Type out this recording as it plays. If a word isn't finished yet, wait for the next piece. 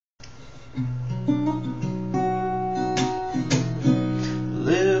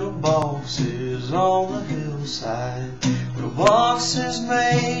Little boxes on the hillside, little boxes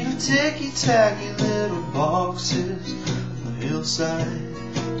made of ticky-tacky. Little boxes on the hillside,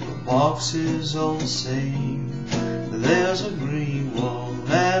 little boxes all the same. There's a green one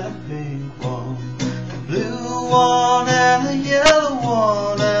and a pink one, a blue one and a yellow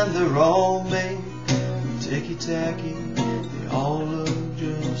one, and they're all made of ticky-tacky. They all look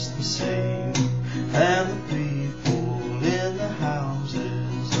just the same. And the people in the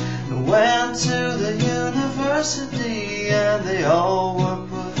houses went to the university, and they all were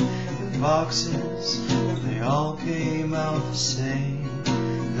put in boxes. They all came out the same.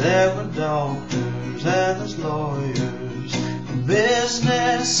 There were doctors and there's lawyers and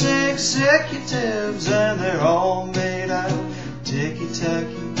business executives, and they're all made out of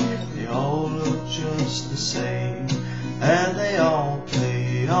ticky-tacky. They all look just the same. And they all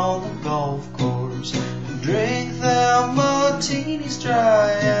play on the golf course and drink their martinis dry,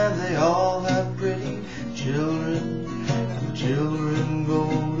 and they all have pretty children, and the children go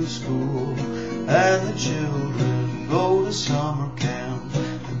to school, and the children go to summer camp,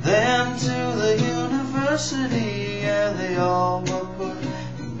 and then to the university, and they all were put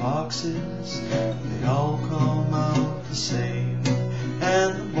in boxes. They all come out the same.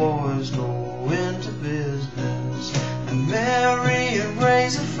 And the boys go into business and marry and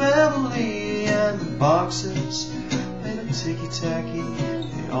raise a family, and the boxes made of ticky-tacky,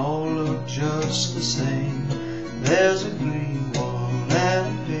 they all look just the same. There's a green one and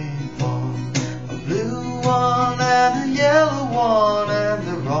a pink one, a blue one and a yellow one, and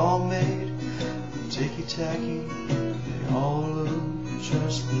they're all made of ticky-tacky. They all look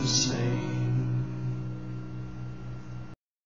just the same.